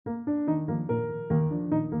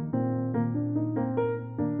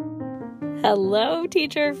Hello,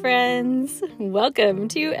 teacher friends. Welcome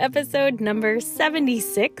to episode number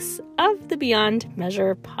 76 of the Beyond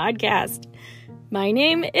Measure podcast. My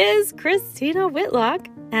name is Christina Whitlock,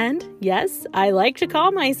 and yes, I like to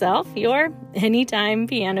call myself your anytime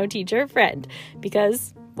piano teacher friend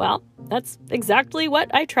because, well, that's exactly what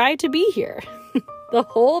I try to be here. The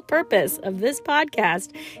whole purpose of this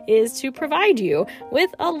podcast is to provide you with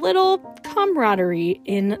a little camaraderie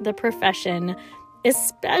in the profession,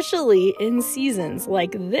 especially in seasons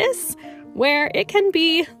like this, where it can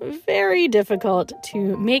be very difficult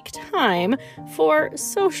to make time for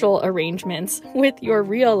social arrangements with your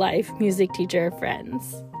real-life music teacher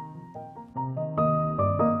friends.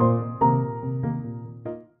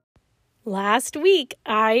 Last week,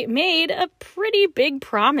 I made a pretty big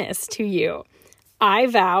promise to you. I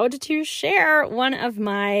vowed to share one of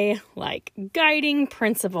my, guiding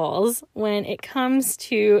principles when it comes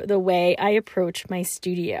to the way I approach my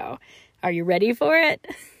studio. Are you ready for it?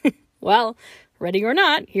 Well, ready or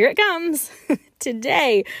not, here it comes.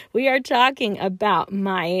 Today, we are talking about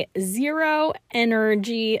my zero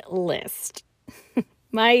energy list.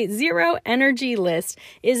 My zero energy list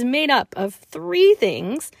is made up of 3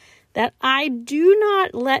 things that I do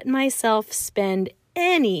not let myself spend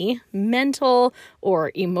any mental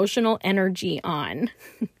or emotional energy on.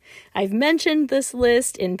 I've mentioned this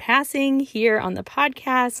list in passing here on the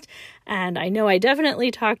podcast, and I know I definitely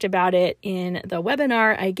talked about it in the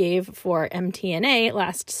webinar I gave for MTNA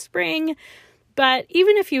last spring, but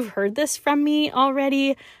even if you've heard this from me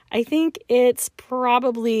already, I think it's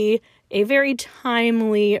probably a very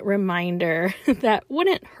timely reminder that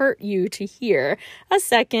wouldn't hurt you to hear a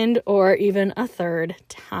second or even a third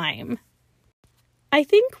time. I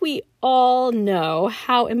think we all know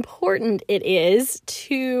how important it is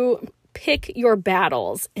to pick your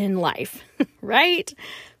battles in life, right?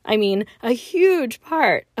 I mean, a huge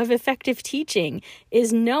part of effective teaching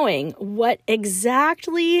is knowing what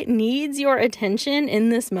exactly needs your attention in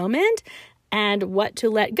this moment and what to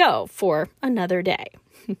let go for another day.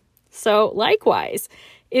 So likewise,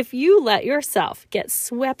 if you let yourself get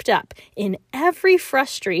swept up in every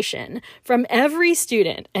frustration from every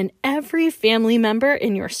student and every family member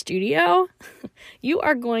in your studio, you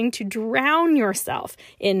are going to drown yourself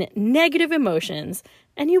in negative emotions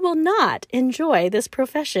and you will not enjoy this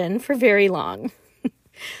profession for very long.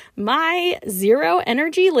 My zero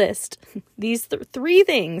energy list, these 3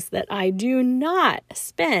 things that I do not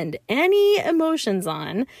spend any emotions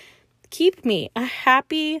on, keep me a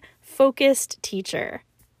happy, focused teacher.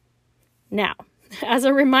 Now, as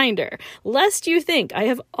a reminder, lest you think I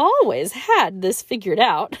have always had this figured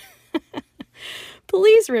out,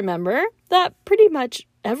 please remember that pretty much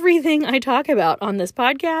everything I talk about on this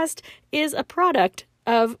podcast is a product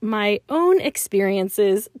of my own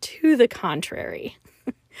experiences to the contrary.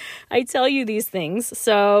 I tell you these things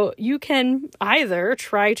so you can either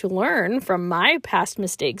try to learn from my past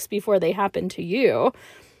mistakes before they happen to you,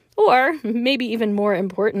 or, maybe even more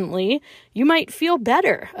importantly, you might feel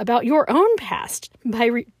better about your own past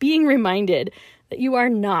by being reminded that you are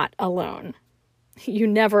not alone. You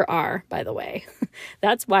never are, by the way.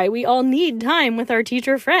 That's why we all need time with our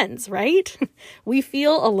teacher friends, right? We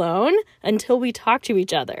feel alone until we talk to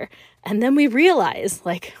each other. And then we realize,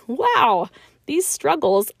 wow, these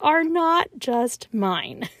struggles are not just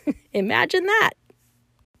mine. Imagine that.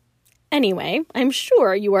 Anyway, I'm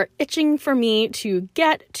sure you are itching for me to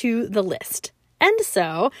get to the list. And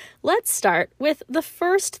so, let's start with the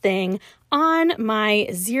first thing on my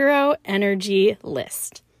zero energy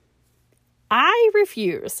list. I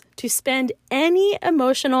refuse to spend any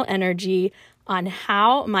emotional energy on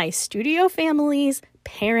how my studio families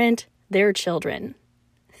parent their children.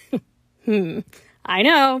 I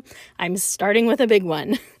know, I'm starting with a big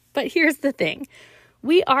one. But here's the thing.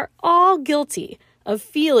 We are all guilty of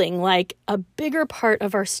feeling like a bigger part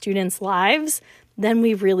of our students' lives than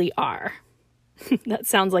we really are. That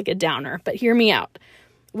sounds like a downer, but hear me out.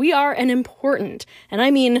 We are an important, and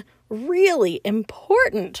I mean really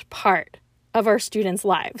important part of our students'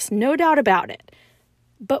 lives, no doubt about it.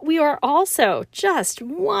 But we are also just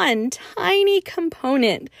one tiny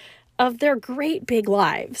component of their great big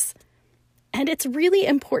lives. And it's really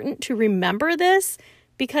important to remember this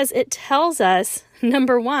because it tells us,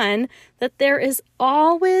 number one, that there is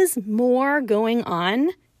always more going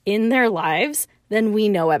on in their lives than we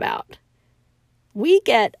know about. We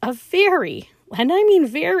get a very, and I mean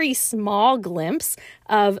very small glimpse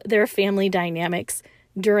of their family dynamics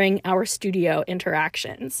during our studio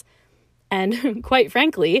interactions. And quite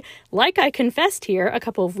frankly, like I confessed here a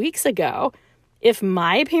couple of weeks ago, if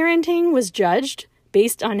my parenting was judged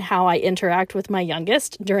based on how I interact with my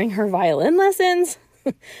youngest during her violin lessons,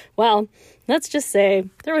 Well, let's just say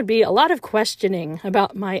there would be a lot of questioning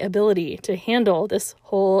about my ability to handle this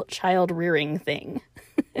whole child rearing thing.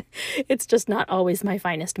 It's just not always my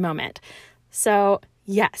finest moment. So,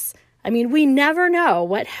 yes, we never know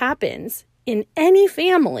what happens in any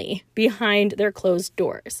family behind their closed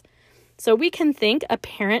doors. So we can think a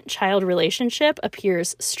parent-child relationship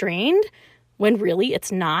appears strained when really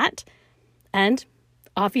it's not. And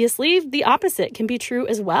obviously, the opposite can be true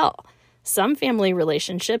as well. Some family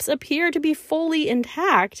relationships appear to be fully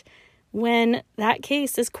intact when that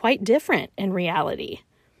case is quite different in reality.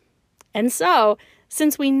 And so,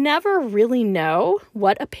 since we never really know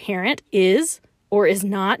what a parent is or is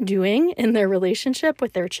not doing in their relationship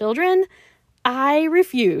with their children, I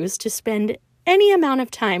refuse to spend any amount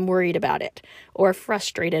of time worried about it or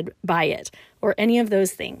frustrated by it or any of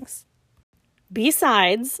those things.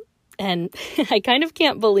 Besides, and I kind of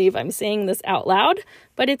can't believe I'm saying this out loud,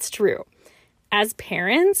 but it's true. As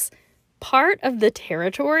parents, part of the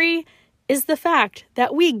territory is the fact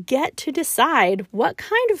that we get to decide what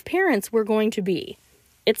kind of parents we're going to be.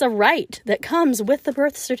 It's a right that comes with the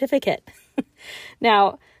birth certificate.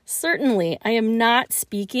 Now, certainly, I am not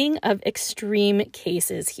speaking of extreme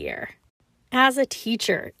cases here. As a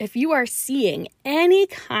teacher, if you are seeing any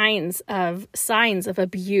kinds of signs of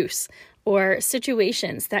abuse or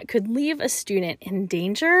situations that could leave a student in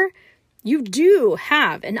danger, you do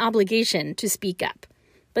have an obligation to speak up.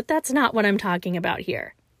 But that's not what I'm talking about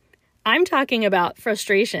here. I'm talking about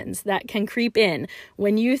frustrations that can creep in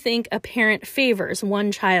when you think a parent favors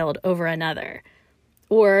one child over another,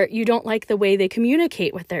 or you don't like the way they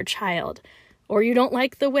communicate with their child, or you don't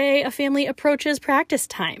like the way a family approaches practice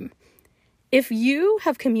time. If you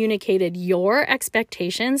have communicated your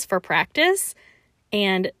expectations for practice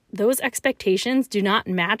and those expectations do not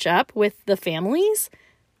match up with the family's,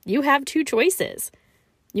 you have two choices.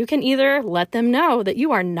 You can either let them know that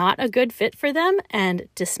you are not a good fit for them and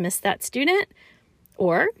dismiss that student,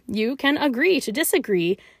 or you can agree to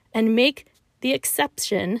disagree and make the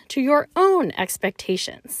exception to your own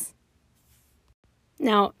expectations.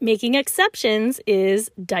 Now, making exceptions is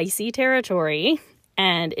dicey territory,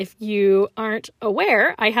 and if you aren't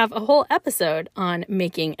aware, I have a whole episode on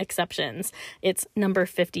making exceptions. It's number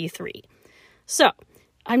 53. So,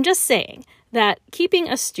 I'm just saying that keeping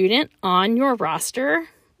a student on your roster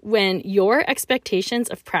when your expectations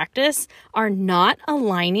of practice are not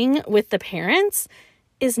aligning with the parents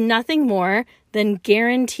is nothing more than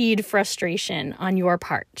guaranteed frustration on your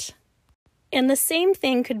part. And the same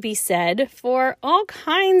thing could be said for all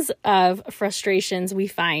kinds of frustrations we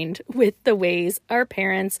find with the ways our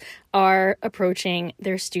parents are approaching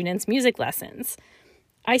their students' music lessons.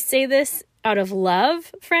 I say this out of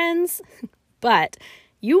love, friends, but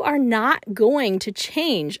you are not going to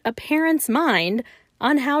change a parent's mind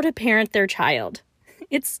on how to parent their child.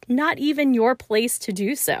 It's not even your place to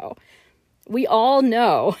do so. We all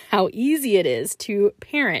know how easy it is to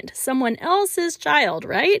parent someone else's child,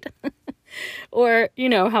 right? Or,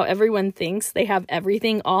 how everyone thinks they have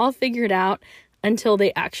everything all figured out until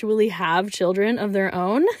they actually have children of their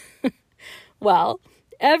own. Well,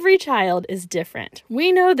 every child is different.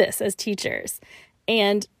 We know this as teachers.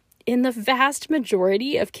 And in the vast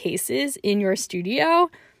majority of cases in your studio,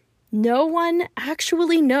 no one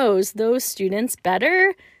actually knows those students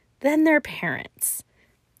better than their parents.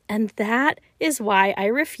 And that is why I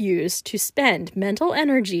refuse to spend mental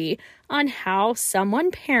energy on how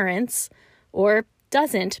someone parents or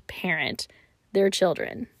doesn't parent their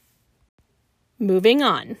children. Moving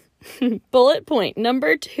on. Bullet point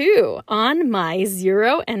number 2 on my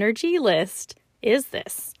zero energy list is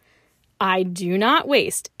this. I do not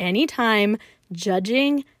waste any time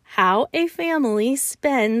judging how a family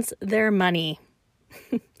spends their money.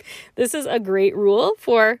 This is a great rule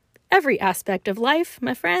for every aspect of life,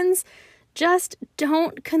 my friends. Just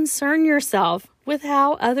don't concern yourself with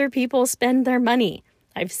how other people spend their money.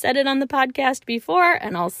 I've said it on the podcast before,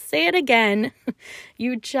 and I'll say it again.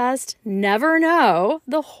 You just never know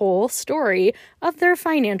the whole story of their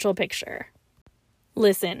financial picture.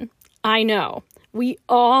 Listen, I know we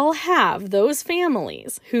all have those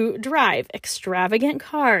families who drive extravagant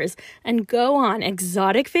cars and go on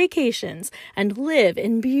exotic vacations and live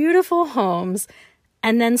in beautiful homes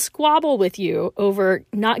and then squabble with you over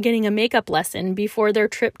not getting a makeup lesson before their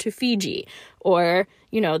trip to Fiji, or,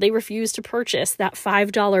 they refuse to purchase that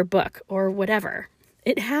 $5 book or whatever.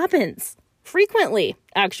 It happens frequently,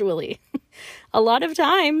 actually. A lot of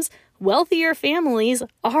times, wealthier families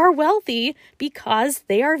are wealthy because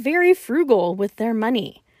they are very frugal with their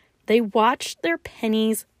money. They watch their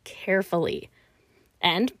pennies carefully.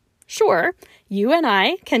 And Sure, you and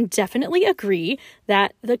I can definitely agree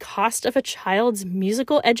that the cost of a child's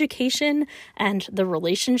musical education and the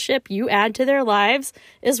relationship you add to their lives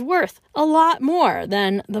is worth a lot more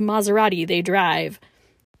than the Maserati they drive.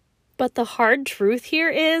 But the hard truth here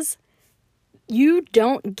is you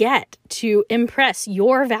don't get to impress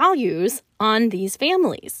your values on these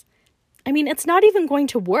families. I mean, it's not even going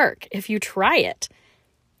to work if you try it.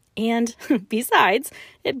 And besides,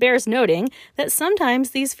 it bears noting that sometimes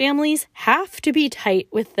these families have to be tight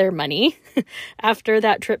with their money after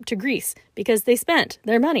that trip to Greece because they spent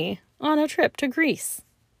their money on a trip to Greece.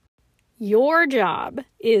 Your job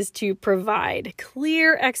is to provide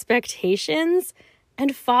clear expectations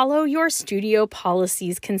and follow your studio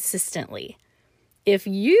policies consistently. If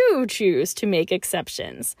you choose to make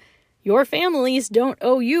exceptions, your families don't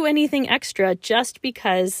owe you anything extra just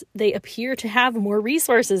because they appear to have more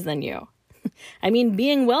resources than you. I mean,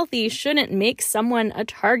 being wealthy shouldn't make someone a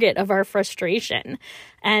target of our frustration,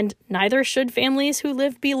 and neither should families who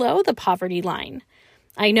live below the poverty line.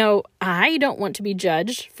 I know I don't want to be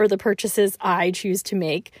judged for the purchases I choose to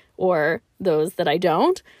make or those that I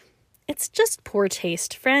don't. It's just poor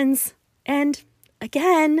taste, friends. And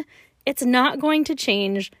again, it's not going to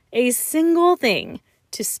change a single thing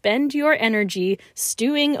to spend your energy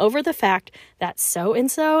stewing over the fact that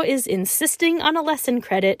so-and-so is insisting on a lesson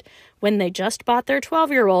credit when they just bought their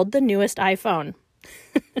 12-year-old the newest iPhone.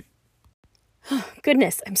 Oh,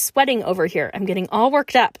 goodness, I'm sweating over here. I'm getting all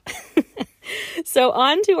worked up. So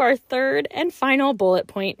on to our third and final bullet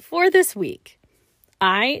point for this week.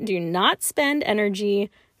 I do not spend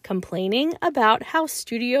energy complaining about how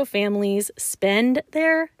studio families spend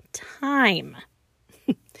their time.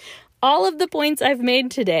 All of the points I've made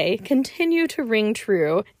today continue to ring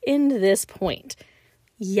true in this point.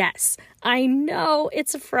 Yes, I know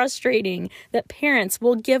it's frustrating that parents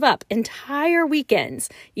will give up entire weekends,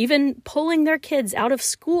 even pulling their kids out of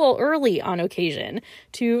school early on occasion,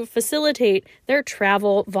 to facilitate their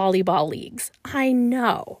travel volleyball leagues. I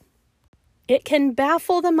know. It can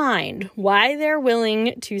baffle the mind why they're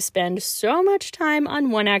willing to spend so much time on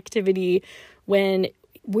one activity when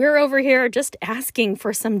we're over here just asking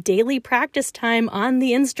for some daily practice time on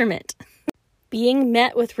the instrument. Being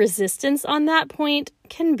met with resistance on that point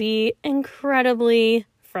can be incredibly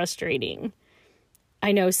frustrating.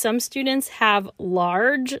 I know some students have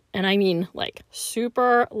large, and I mean like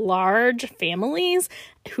super large families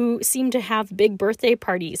who seem to have big birthday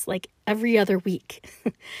parties like every other week.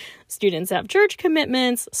 Students have church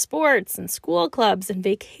commitments, sports and school clubs and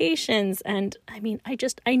vacations. And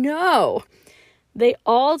I know. They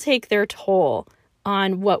all take their toll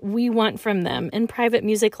on what we want from them in private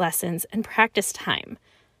music lessons and practice time.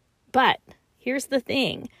 But here's the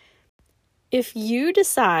thing. If you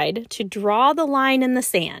decide to draw the line in the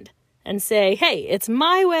sand and say, hey, it's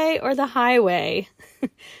my way or the highway,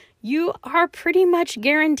 you are pretty much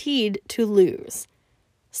guaranteed to lose.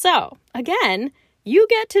 So, again, you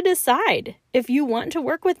get to decide if you want to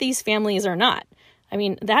work with these families or not. I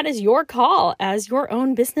mean, that is your call as your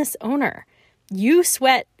own business owner. You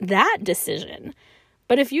sweat that decision.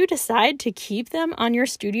 But if you decide to keep them on your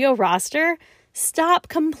studio roster, stop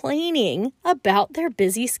complaining about their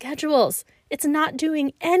busy schedules. It's not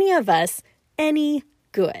doing any of us any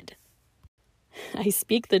good. I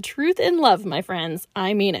speak the truth in love, my friends.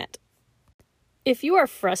 I mean it. If you are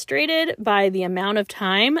frustrated by the amount of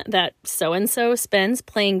time that so-and-so spends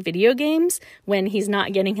playing video games when he's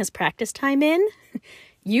not getting his practice time in,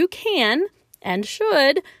 you can and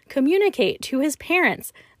should communicate to his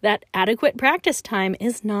parents that adequate practice time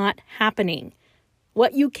is not happening.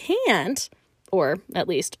 What you can't, or at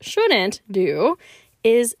least shouldn't do,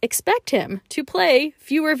 is expect him to play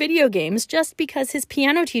fewer video games just because his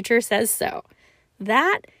piano teacher says so.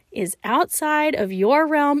 That is outside of your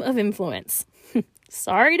realm of influence.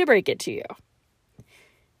 Sorry to break it to you.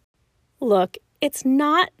 Look, it's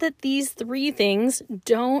not that these three things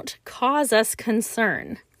don't cause us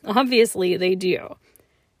concern. Obviously, they do.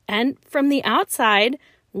 And from the outside,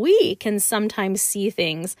 we can sometimes see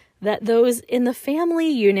things that those in the family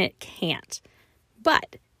unit can't.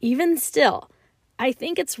 But even still, I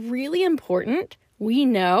think it's really important we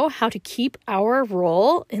know how to keep our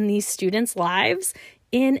role in these students' lives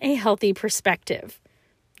in a healthy perspective.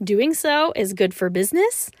 Doing so is good for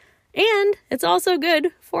business, and it's also good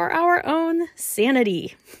for our own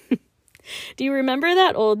sanity. Do you remember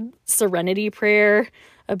that old serenity prayer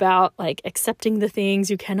about accepting the things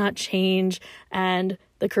you cannot change and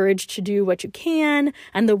the courage to do what you can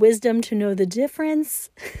and the wisdom to know the difference?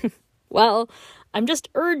 Well, I'm just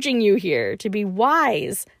urging you here to be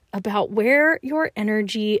wise about where your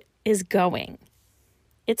energy is going.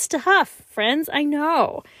 It's tough, friends, I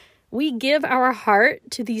know. We give our heart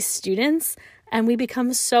to these students and we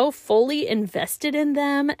become so fully invested in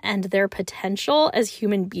them and their potential as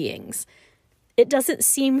human beings. It doesn't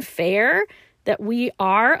seem fair that we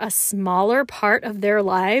are a smaller part of their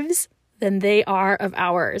lives than they are of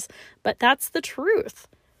ours, but that's the truth.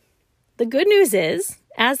 The good news is,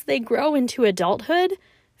 as they grow into adulthood,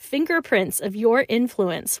 fingerprints of your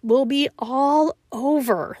influence will be all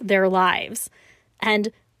over their lives.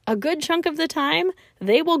 And a good chunk of the time,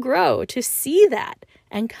 they will grow to see that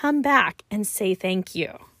and come back and say thank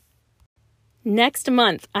you. Next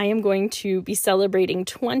month, I am going to be celebrating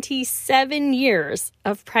 27 years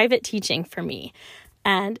of private teaching for me.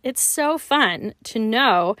 And it's so fun to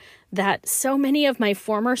know that so many of my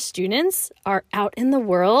former students are out in the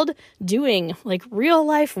world doing like real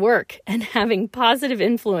life work and having positive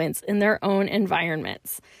influence in their own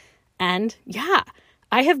environments. And yeah,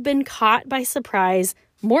 I have been caught by surprise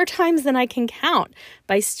more times than I can count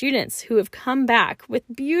by students who have come back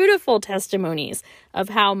with beautiful testimonies of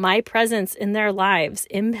how my presence in their lives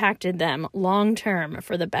impacted them long term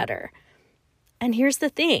for the better. And here's the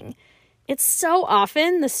thing. It's so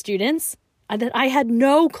often the students that I had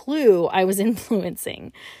no clue I was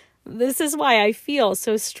influencing. This is why I feel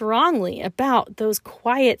so strongly about those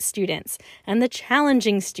quiet students and the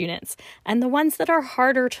challenging students and the ones that are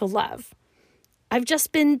harder to love. I've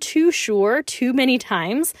just been too sure too many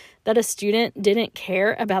times that a student didn't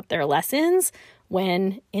care about their lessons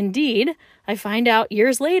when, indeed, I find out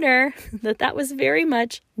years later that that was very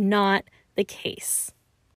much not the case.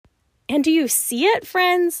 And do you see it,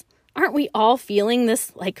 friends? Aren't we all feeling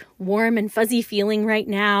this like warm and fuzzy feeling right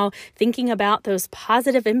now, thinking about those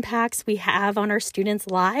positive impacts we have on our students'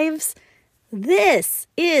 lives? This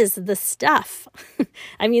is the stuff.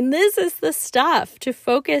 This is the stuff to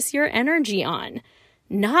focus your energy on,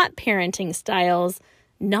 not parenting styles,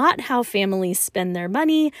 not how families spend their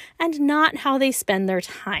money, and not how they spend their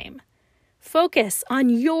time. Focus on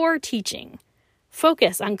your teaching.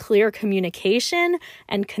 Focus on clear communication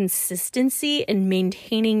and consistency in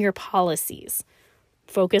maintaining your policies.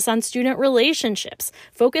 Focus on student relationships.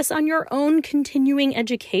 Focus on your own continuing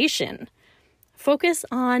education. Focus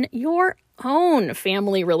on your own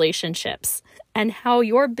family relationships and how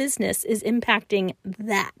your business is impacting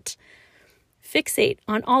that. Fixate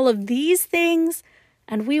on all of these things,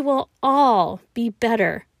 and we will all be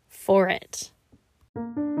better for it.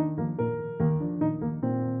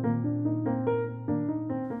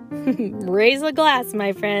 Raise a glass,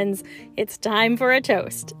 my friends. It's time for a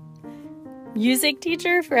toast. Music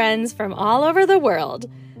teacher friends from all over the world,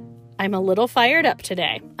 I'm a little fired up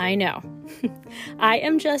today, I know. I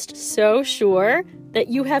am just so sure that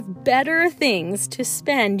you have better things to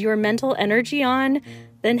spend your mental energy on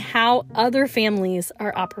than how other families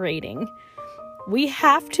are operating. We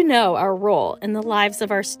have to know our role in the lives of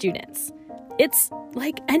our students. It's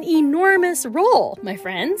like an enormous role, my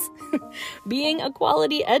friends. Being a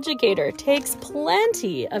quality educator takes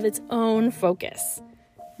plenty of its own focus.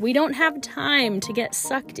 We don't have time to get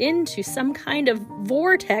sucked into some kind of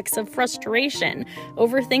vortex of frustration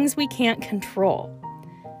over things we can't control.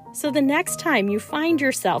 So the next time you find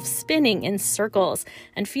yourself spinning in circles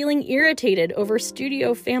and feeling irritated over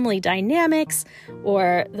studio family dynamics,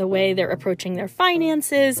 or the way they're approaching their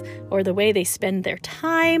finances, or the way they spend their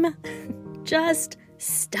time, just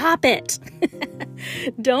stop it.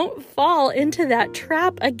 Don't fall into that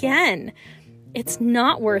trap again. It's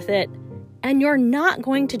not worth it, and you're not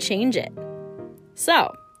going to change it.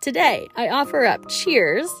 So, today, I offer up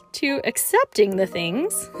cheers to accepting the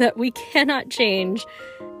things that we cannot change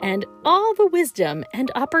and all the wisdom and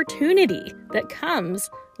opportunity that comes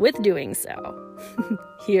with doing so.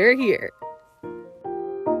 Hear, hear.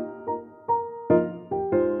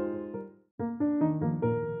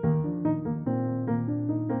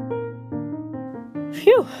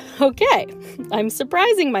 Phew, okay. I'm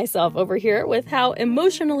surprising myself over here with how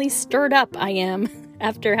emotionally stirred up I am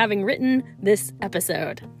after having written this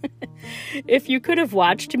episode. If you could have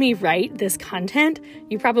watched me write this content,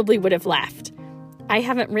 you probably would have laughed. I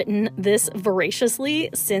haven't written this voraciously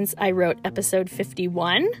since I wrote episode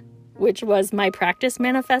 51, which was my practice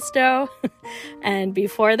manifesto. And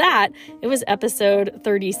before that, it was episode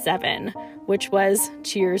 37, which was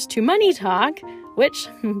Cheers to Money Talk, which,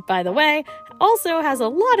 by the way, also has a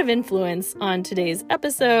lot of influence on today's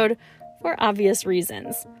episode for obvious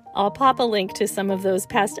reasons. I'll pop a link to some of those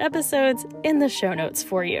past episodes in the show notes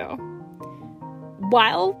for you.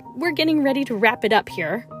 While we're getting ready to wrap it up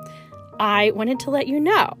here, I wanted to let you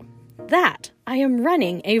know that I am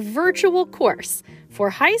running a virtual course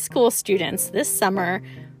for high school students this summer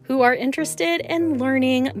who are interested in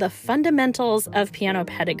learning the fundamentals of piano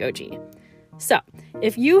pedagogy. So,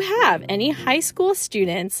 if you have any high school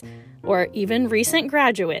students or even recent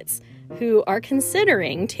graduates who are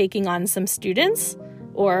considering taking on some students,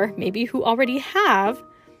 or maybe who already have,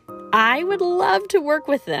 I would love to work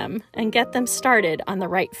with them and get them started on the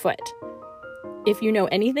right foot. If you know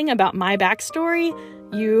anything about my backstory,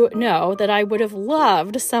 you know that I would have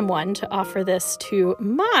loved someone to offer this to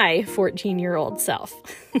my 14-year-old self.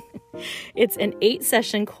 It's an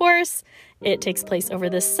 8-session course. It takes place over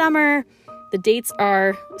the summer. The dates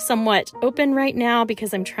are somewhat open right now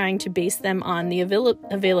because I'm trying to base them on the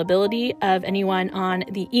availability of anyone on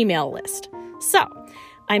the email list. So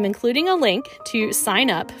I'm including a link to sign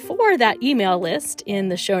up for that email list in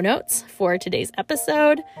the show notes for today's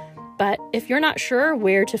episode. But if you're not sure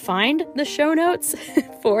where to find the show notes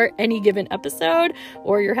for any given episode,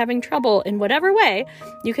 or you're having trouble in whatever way,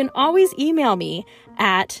 you can always email me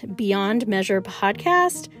at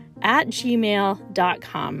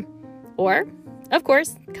beyondmeasurepodcast@gmail.com. Or, of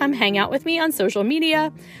course, come hang out with me on social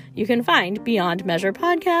media. You can find Beyond Measure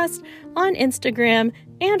Podcast on Instagram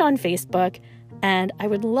and on Facebook, and I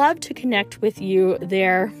would love to connect with you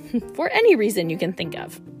there for any reason you can think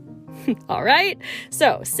of. All right,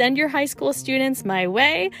 so send your high school students my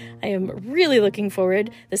way. I am really looking forward.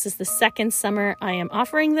 This is the second summer I am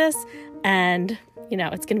offering this, and,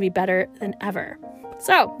 it's going to be better than ever.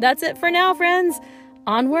 So that's it for now, friends.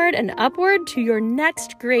 Onward and upward to your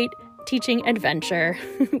next great teaching adventure.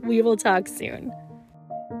 We will talk soon.